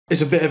It's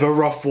a bit of a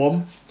rough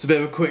one. It's a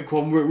bit of a quick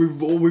one.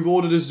 We've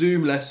ordered a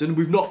Zoom lesson.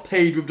 We've not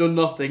paid. We've done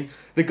nothing.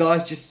 The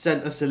guys just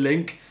sent us a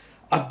link.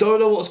 I don't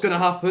know what's going to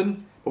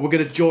happen, but we're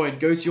going to join.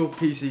 Go to your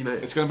PC,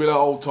 mate. It's going to be like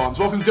old times.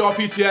 Welcome to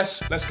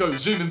DRPTS. Let's go.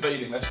 Zoom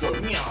invading. Let's go.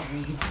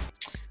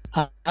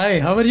 Hi,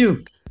 how are you?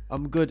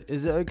 I'm good.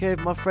 Is it okay if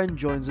my friend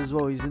joins as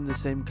well? He's in the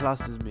same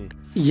class as me.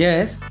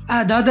 Yes.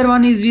 The other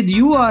one is with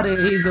you or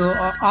he's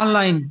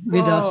online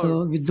with us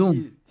with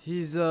Zoom?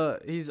 He's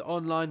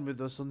online with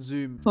us on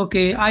Zoom.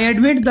 Okay, I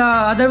admit the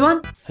other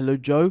one. Hello,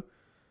 Joe.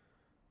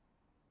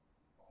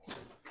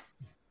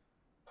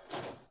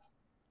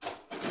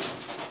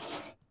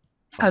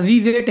 Are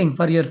we waiting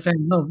for your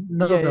friend? No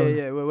problem.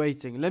 Yeah, we're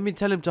waiting. Let me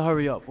tell him to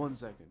hurry up. 1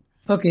 second.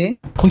 Okay.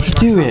 What are you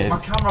doing? My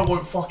camera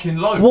won't fucking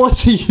load.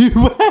 What are you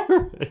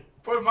wearing?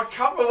 Bro, my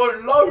camera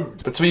won't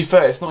load. But to be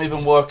fair, it's not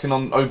even working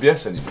on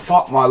OBS anymore.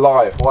 Fuck my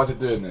life. Why is it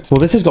doing this? Well,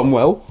 this has gone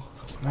well.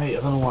 Mate,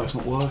 I don't know why it's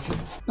not working.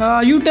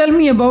 You tell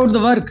me about the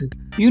work.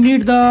 You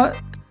need the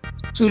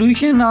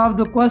solution of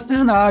the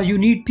question or you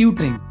need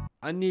tutoring?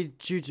 I need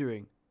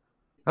tutoring.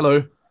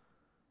 Hello.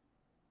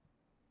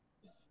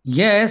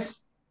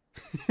 Yes.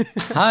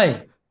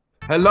 Hi.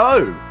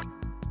 Hello.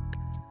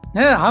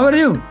 Yeah, how are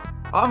you?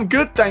 I'm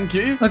good, thank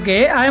you.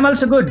 Okay, I am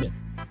also good.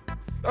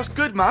 That's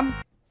good, man.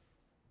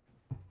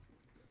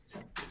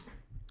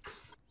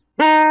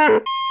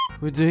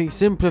 We're doing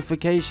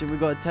simplification. We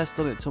got a test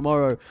on it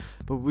tomorrow,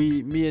 but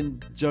me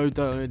and Joe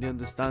don't really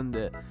understand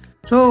it.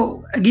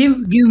 So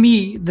give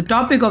me the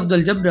topic of the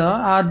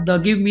algebra or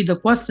give me the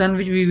question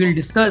which we will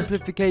discuss.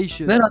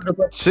 Simplification. Where are the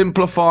questions?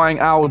 Simplifying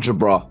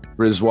algebra,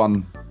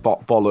 Rizwan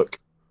bollock.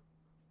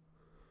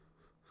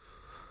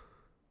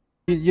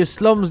 Your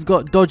slum's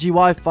got dodgy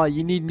Wi-Fi.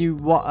 You need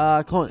new.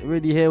 I can't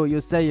really hear what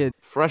you're saying.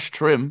 Fresh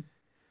trim.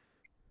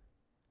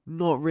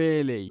 Not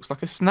really. Looks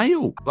like a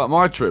snail. Like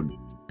my trim.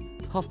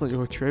 That's not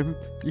your trim.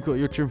 You got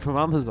your trim from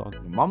Amazon.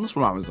 Your mum's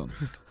from Amazon.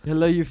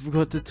 Hello, you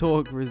forgot to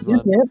talk,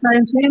 Rizwan. Yes, I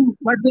am saying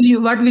what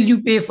will you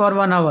pay for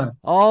 1 hour?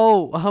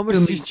 Oh, how much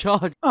do you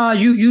charge?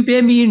 You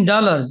pay me in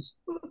dollars.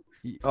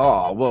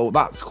 Oh, well,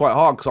 that's quite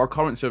hard because our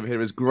currency over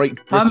here is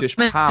Great British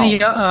Pounds.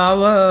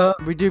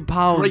 We do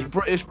pounds. Great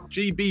British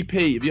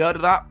GBP. Have you heard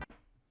of that?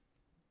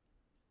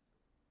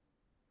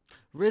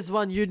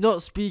 Rizwan, you're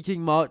not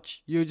speaking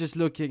much. You're just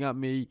looking at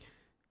me.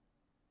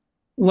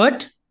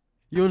 What?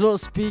 You're not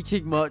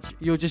speaking much.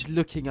 You're just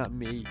looking at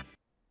me.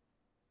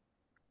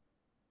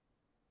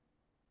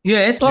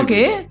 Yes,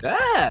 okay.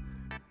 Yeah.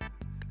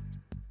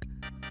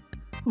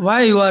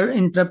 Why you are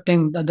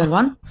interrupting the other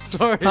one?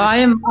 Sorry. I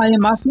am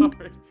asking.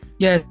 Sorry.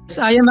 Yes,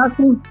 I am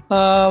asking.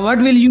 What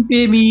will you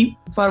pay me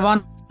for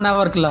 1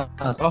 hour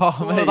class?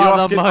 Oh, mate, you're About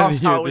asking the money us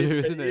how you do, we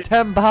isn't it?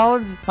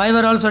 £10? I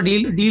will also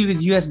deal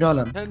with US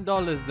dollar.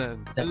 $10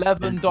 then.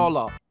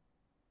 $11.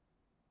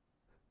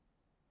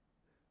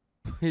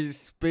 He's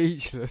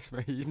speechless,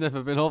 mate. He's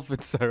never been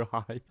offered so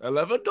high.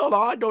 $11?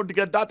 I don't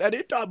get that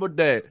any time of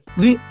day.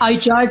 I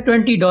charge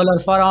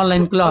 $20 for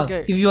online class.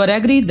 Okay. If you are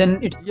agree, then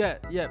it's Yeah,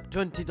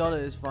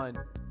 $20 is fine.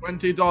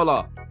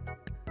 $20.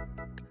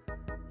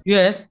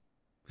 yes.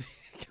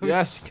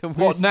 Yes. Can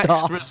we What next,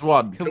 start?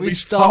 Rizwan? Can Can we we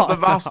start the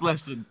start maths now?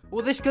 lesson?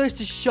 Well, this goes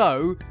to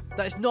show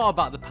that it's not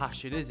about the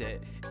passion, is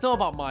it? It's not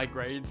about my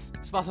grades.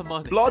 It's about the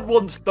money. Blood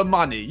wants the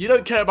money. You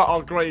don't care about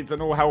our grades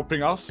and all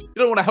helping us. You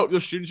don't want to help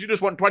your students. You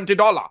just want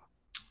 $20.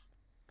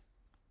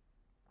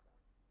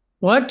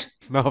 What?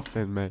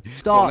 Nothing, mate. Let's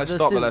start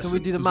the lesson. Can we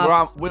do the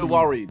 'cause maths? We're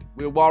worried.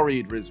 We're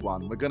worried,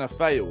 Rizwan. We're gonna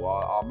fail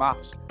our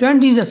maths.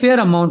 20 is a fair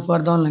amount for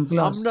the online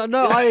class. I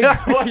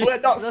agree. We're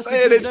not That's the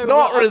saying thing, it's no,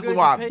 not, I'm going to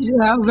Rizwan. pay-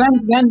 Yeah,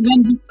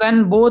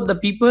 when both the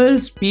people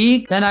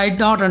speak, then I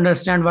don't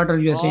understand what are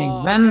you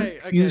saying. When okay,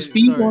 you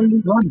speak sorry. only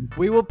one.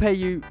 We will pay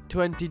you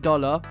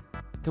 $20.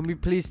 Can we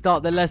please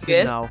start the lesson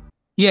Yes. now?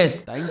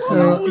 Yes. Thank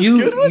Oh, you.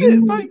 that was good,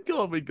 wasn't it? Thank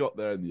God we got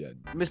there in the end.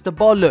 Mr.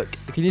 Bollock,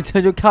 can you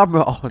turn your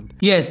camera on?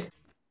 Yes.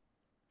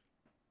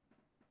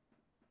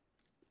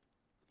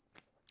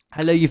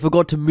 Hello, you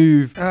forgot to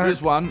move.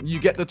 Rizwan, you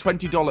get the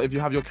 $20 if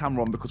you have your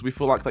camera on because we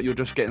feel like that you're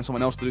just getting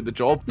someone else to do the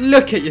job.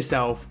 Look at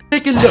yourself.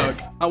 Take a look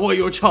at what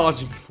you're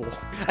charging for.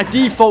 A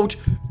default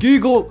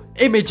Google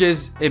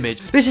Images image.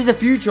 This is the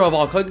future of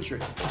our country.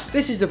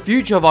 This is the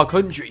future of our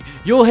country.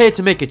 You're here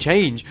to make a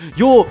change.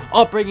 You're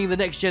upbringing the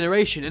next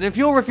generation. And if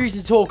you're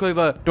refusing to talk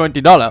over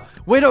 $20,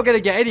 we're not going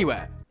to get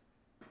anywhere.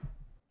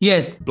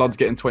 Yes. Blood's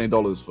getting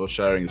 $20 for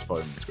sharing his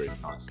phone screen.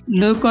 Nice.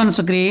 Look on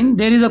screen.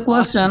 There is a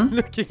question.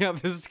 Looking at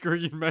the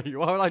screen, mate.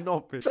 Why would I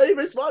not be? Say,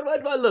 Rizwan, where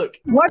do I look?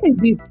 What is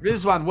this?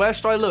 Rizwan, where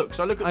should I look?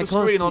 Should I look at the can't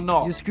screen see. or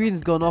not? Your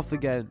screen's gone off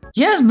again.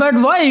 Yes, but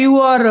why you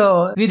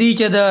are with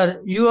each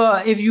other?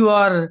 If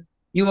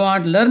you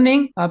want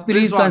learning,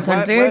 please Rizwan,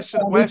 concentrate.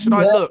 where should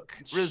I look?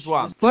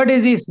 Rizwan. What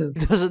is this?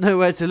 He doesn't know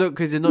where to look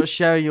because you're not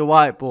sharing your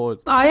whiteboard.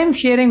 I am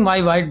sharing my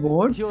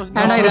whiteboard You're and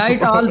I not.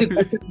 write all the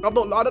questions. I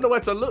don't know where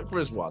to look,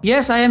 Rizwan.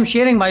 Yes, I am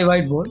sharing my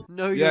whiteboard.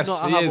 No, you're Yes,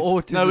 not. I he have is.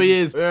 autism. No, he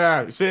is.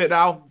 Yeah, see it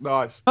now?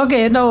 Nice.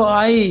 Okay, now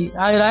I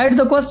write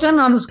the question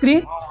on the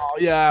screen. Oh,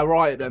 yeah,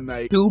 right then,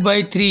 mate. 2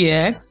 by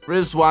 3x.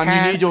 Rizwan, you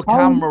And need your how-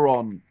 camera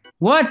on.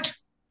 What?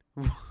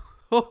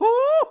 No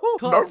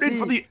need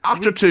for the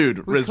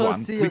attitude, we can't Rizwan.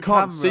 see We your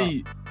can't camera.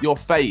 see your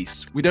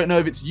face. We don't know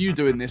if it's you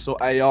doing this or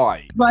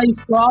AI. If I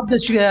stop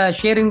the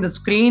sharing the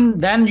screen,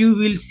 then you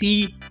will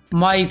see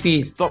my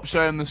face. Stop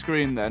sharing the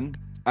screen then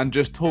and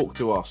just talk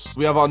to us.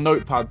 We have our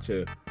notepads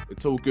here.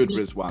 It's all good,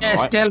 Rizwan, Yes,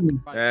 right? tell me.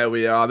 There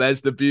we are.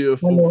 There's the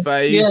beautiful Hello.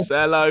 face. Yes.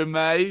 Hello,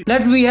 mate.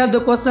 Let we have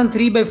the question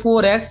 3 by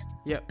 4x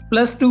Yep.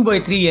 plus 2 by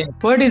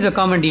 3x. What is the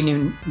common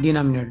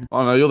denominator?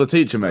 Oh no, you're the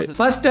teacher, mate.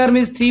 First term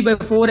is 3 by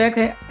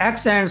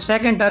 4x and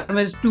second term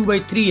is 2 by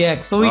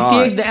 3x. So we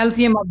Right. take the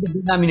LCM of the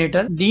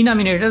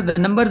denominator. The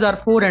numbers are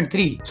 4 and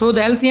 3. So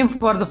the LCM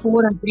for the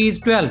 4 and 3 is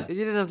 12. You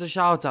didn't have to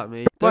shout at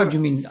me. What do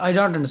you mean? I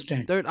don't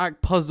understand. Don't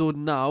act puzzled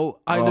now.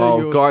 I know Oh,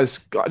 you're... guys,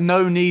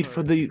 no need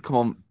for the... Come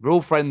on, we're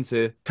all friends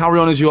here. Carry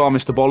on as you are,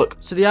 Mr. Bollock.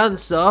 So the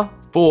answer...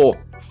 4.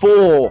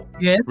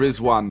 Yes.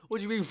 Rizwan. What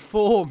do you mean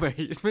 4, mate?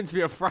 It's meant to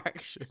be a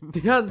fraction.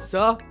 The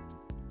answer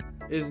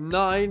is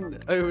 9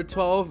 over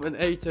 12 and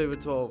 8 over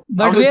 12.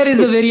 But where is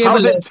the variable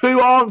How's it x? 2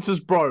 answers,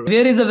 bro?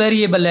 Where is the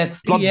variable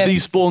x? Blood's Yes.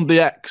 despawned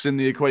the X in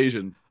the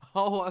equation.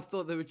 Oh, I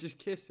thought they were just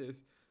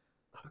kisses.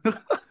 I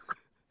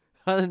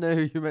don't know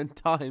who you meant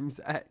times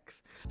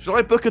X. Should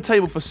I book a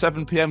table for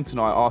 7 p.m.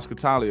 tonight? Ask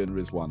Italian,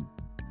 Rizwan.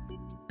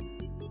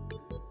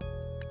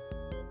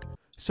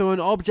 So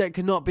an object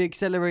cannot be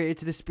accelerated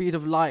to the speed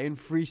of light in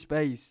free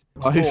space.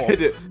 Oh, he's 4.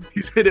 hit it.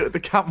 He's hit it with the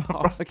camera.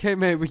 Oh, okay,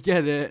 mate, we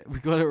get it. We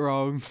got it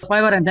wrong.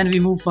 Fiber and then we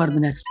move for the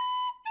next.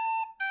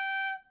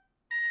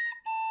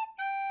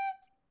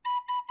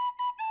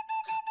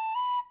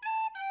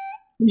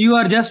 You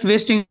are just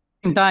wasting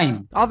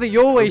time. I think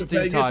you're wasting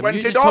paying you time.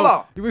 You $20.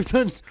 just we've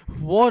done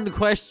one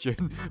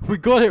question. We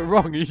got it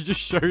wrong, and you just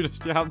showed us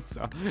the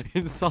answer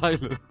in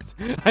silence.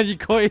 And you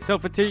call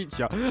yourself a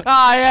teacher.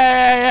 Ah,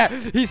 yeah.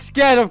 He's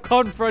scared of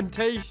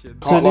confrontation.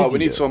 Can't lie, we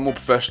need someone more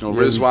professional.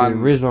 Rizwan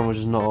Rizwan was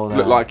just not all that.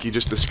 looked like he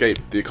just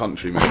escaped the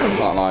country, mate. I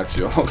can't lie to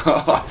you. I'm not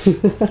gonna lie.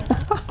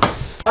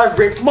 I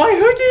ripped my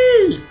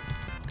hoodie!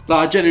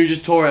 Like, I genuinely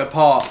just tore it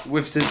apart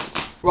with some...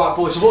 Right,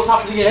 boys, so what's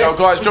happening here? Yo,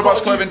 guys,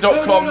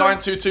 dropoutsclothing.com,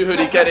 922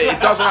 hoodie, get it. It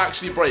doesn't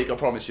actually break, I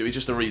promise you. He's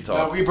just a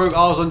retard. We broke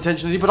ours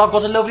unintentionally, but I've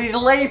got a lovely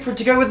little apron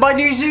to go with my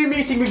new Zoom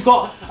meeting. We've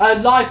got a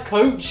life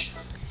coach.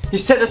 He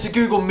sent us a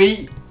Google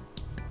Meet,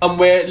 and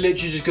we're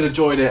literally just going to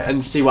join it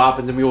and see what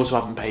happens. And we also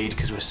haven't paid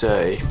because we're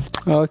 30.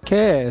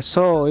 Okay,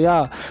 so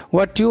yeah,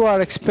 what you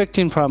are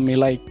expecting from me,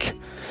 like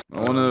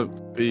I want to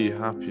be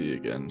happy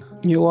again.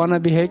 you wanna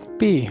be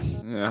happy?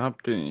 Yeah,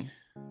 happy.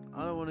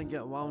 I don't want to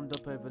get wound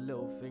up over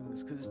little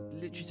things because it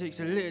literally takes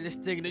the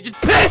littlest thing and it just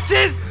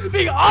pisses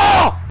me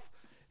off.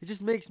 It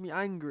just makes me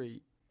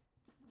angry.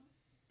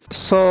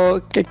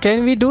 So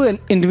can we do an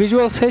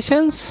individual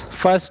sessions?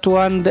 First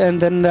one and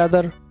then the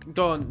other.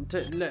 Go on,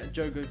 let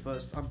Joe go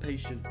first. I'm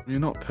patient. You're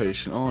not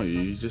patient, are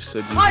you? You just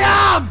said you... I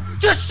am!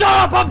 Just shut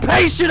up! I'm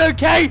patient,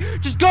 okay?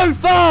 Just go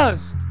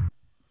first!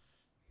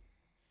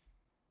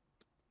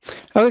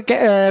 Okay,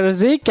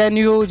 Razik, can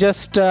you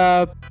just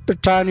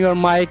turn your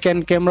mic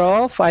and camera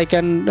off? I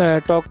can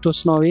talk to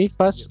Snowy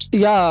first.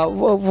 Yeah,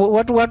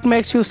 what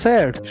makes you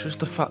sad? It's just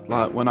the fact,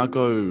 like, when I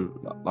go,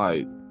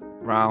 like,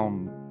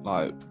 round,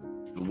 like,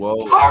 the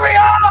world... Hurry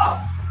up!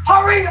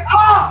 Hurry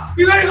up!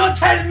 You've only got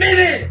 10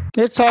 minutes!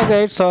 It's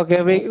okay.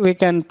 We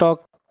can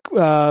talk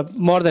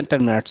more than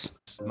 10 minutes.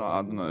 It's not,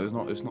 I don't know,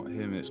 it's not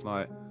him, it's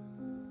like...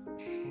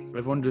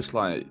 Everyone just,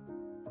 like,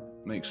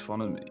 makes fun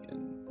of me,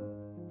 and...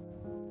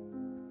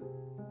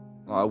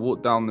 Like, I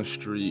walk down the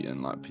street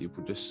and, like,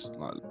 people just,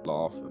 like,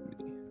 laugh at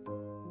me.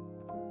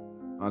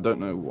 I don't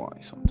know why,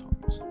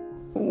 sometimes.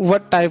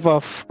 What type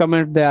of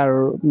comment they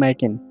are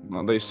making?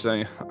 Like, they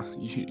say,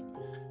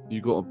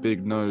 you got a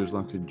big nose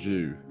like a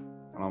Jew.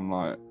 And I'm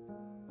like,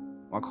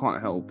 I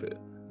can't help it.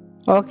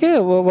 Okay,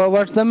 well,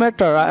 what's the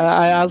matter?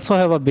 I also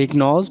have a big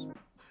nose.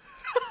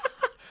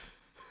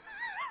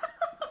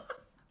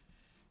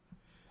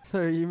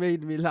 Sorry, you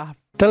made me laugh.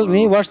 Tell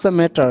me, what's the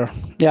matter?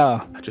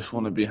 Yeah. I just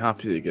want to be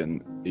happy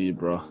again,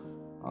 Ibra,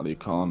 Ali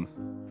Khan.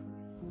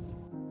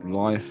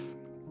 Life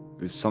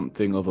is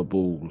something of a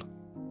ball.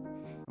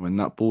 When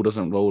that ball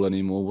doesn't roll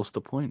anymore, what's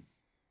the point?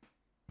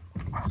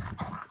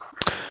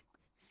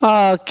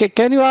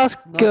 Can you ask?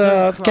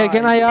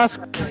 Can I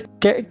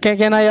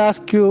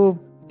ask you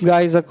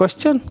guys a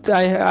question?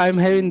 I'm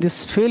having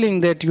this feeling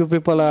that you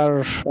people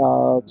are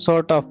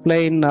sort of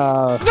playing.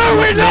 No,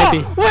 we're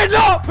not! We're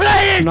not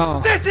playing!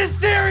 No. This is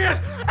serious!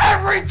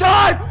 Every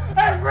time!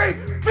 Every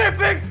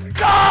flipping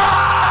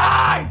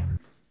time!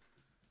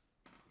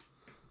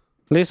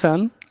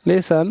 Listen.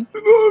 So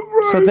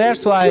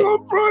that's why. I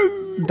want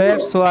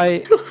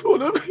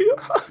to be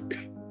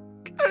happy.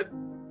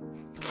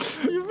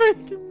 You're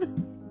making me...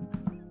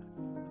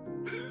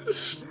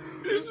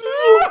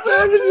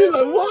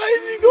 Like, why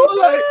have you got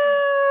like...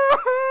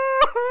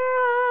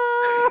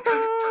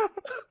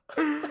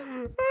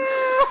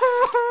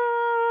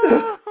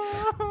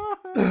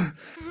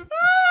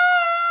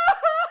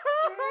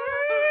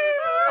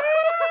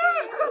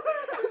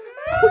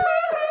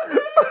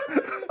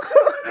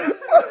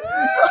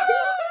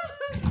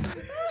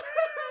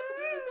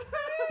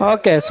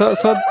 Okay, so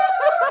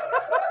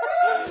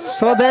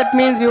So that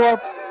means you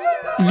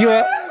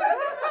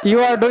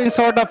are doing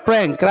sort of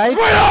prank, right?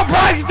 We're not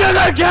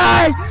pranksters,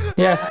 okay?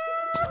 Yes.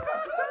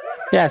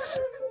 Yes.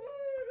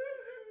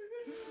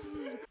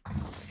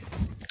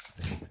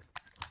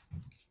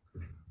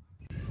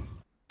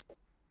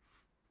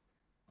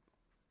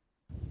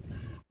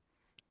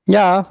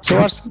 Yeah.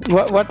 So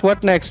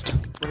what next?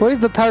 Who is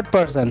the third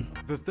person?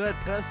 The third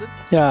person?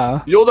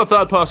 Yeah. You're the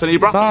third person,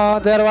 Ibra. No,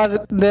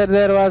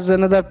 there was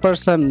another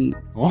person.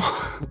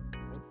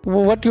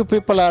 What you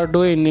people are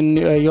doing in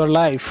your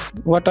life?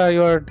 What are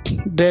your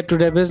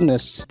day-to-day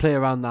business? Play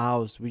around the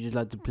house. We just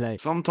like to play.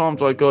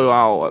 Sometimes I go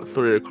out at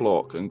 3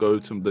 o'clock and go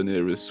to the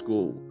nearest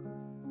school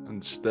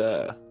and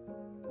stare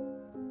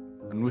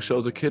and wish I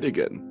was a kid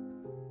again.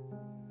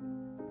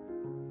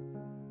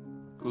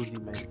 Because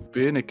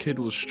being a kid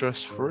was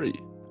stress-free.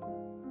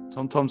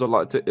 Sometimes I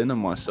like to inner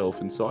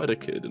myself inside a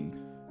kid and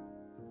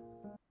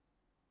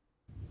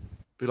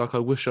be like, I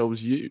wish I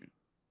was you.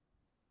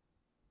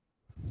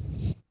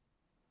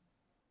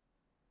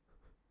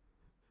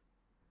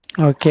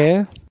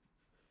 Okay.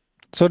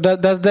 So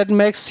does that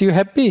makes you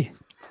happy?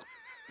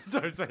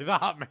 Don't say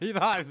that, mate.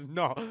 That is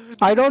not.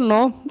 I don't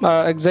know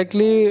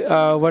exactly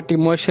what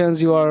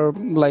emotions you are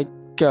like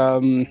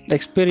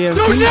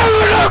experiencing. You'll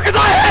never know because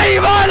I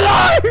hate my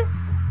life!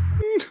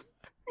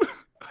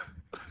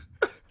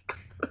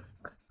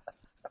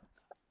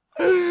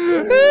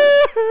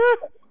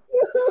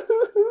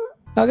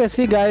 Okay,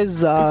 see guys,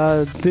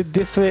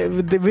 this way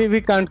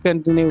we can't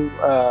continue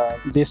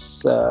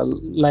this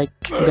like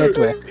that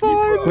way.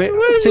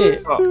 See,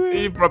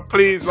 Ibra,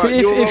 please,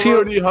 see like, if you're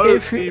only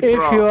hope,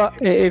 Ibra.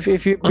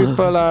 if you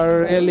people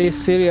are really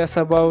serious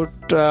about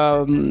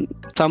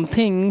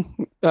something,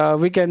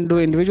 we can do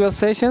individual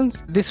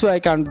sessions. This way I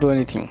can't do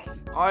anything.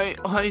 I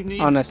need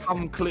Honestly. to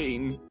come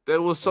clean.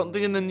 There was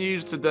something in the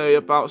news today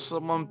about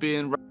someone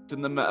being raped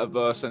in the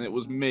metaverse, and it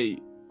was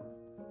me.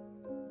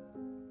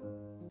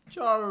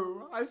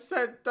 Joe, I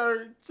said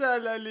don't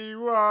tell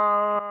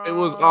anyone. It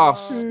was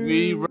us.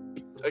 We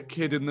raped a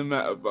kid in the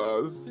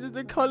metaverse.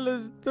 The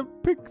colors, the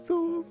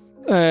pixels.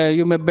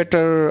 You may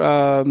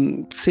better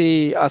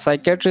see a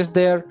psychiatrist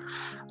there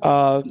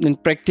in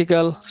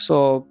practical.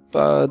 So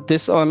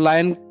this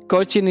online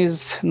coaching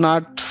is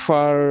not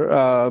for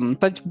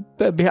such.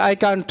 I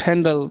can't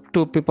handle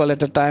 2 people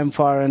at a time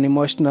for an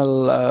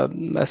emotional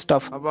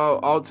stuff. How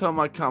about I'll turn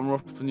my camera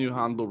off and you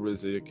handle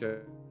Rizzy, okay?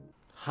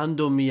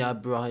 Handle me,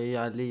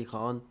 Ali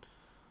Khan.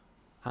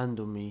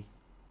 Handle me.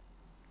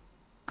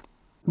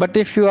 But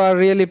if you are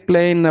really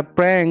playing a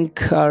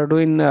prank or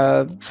doing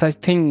such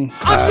thing, to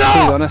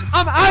be honest,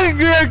 I'm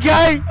angry,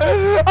 okay?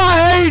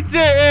 I hate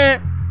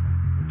it!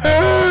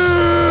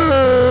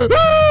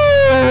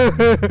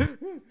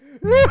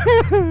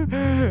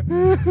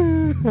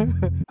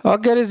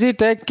 okay, Rizzy,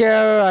 take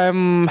care.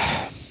 I'm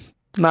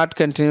not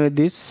continuing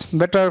this.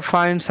 Better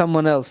find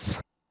someone else.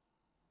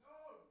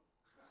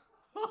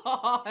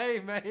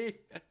 Hey,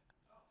 mate.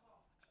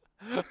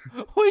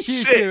 What are you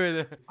Shit.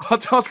 doing? I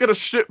was gonna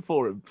shit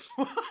for him.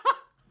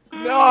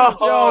 No!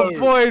 Yo,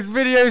 boys,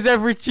 videos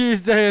every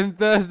Tuesday and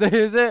Thursday,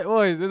 is it?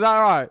 Boys, is that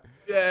right?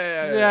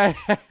 Yeah.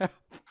 Yeah.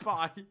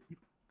 Bye.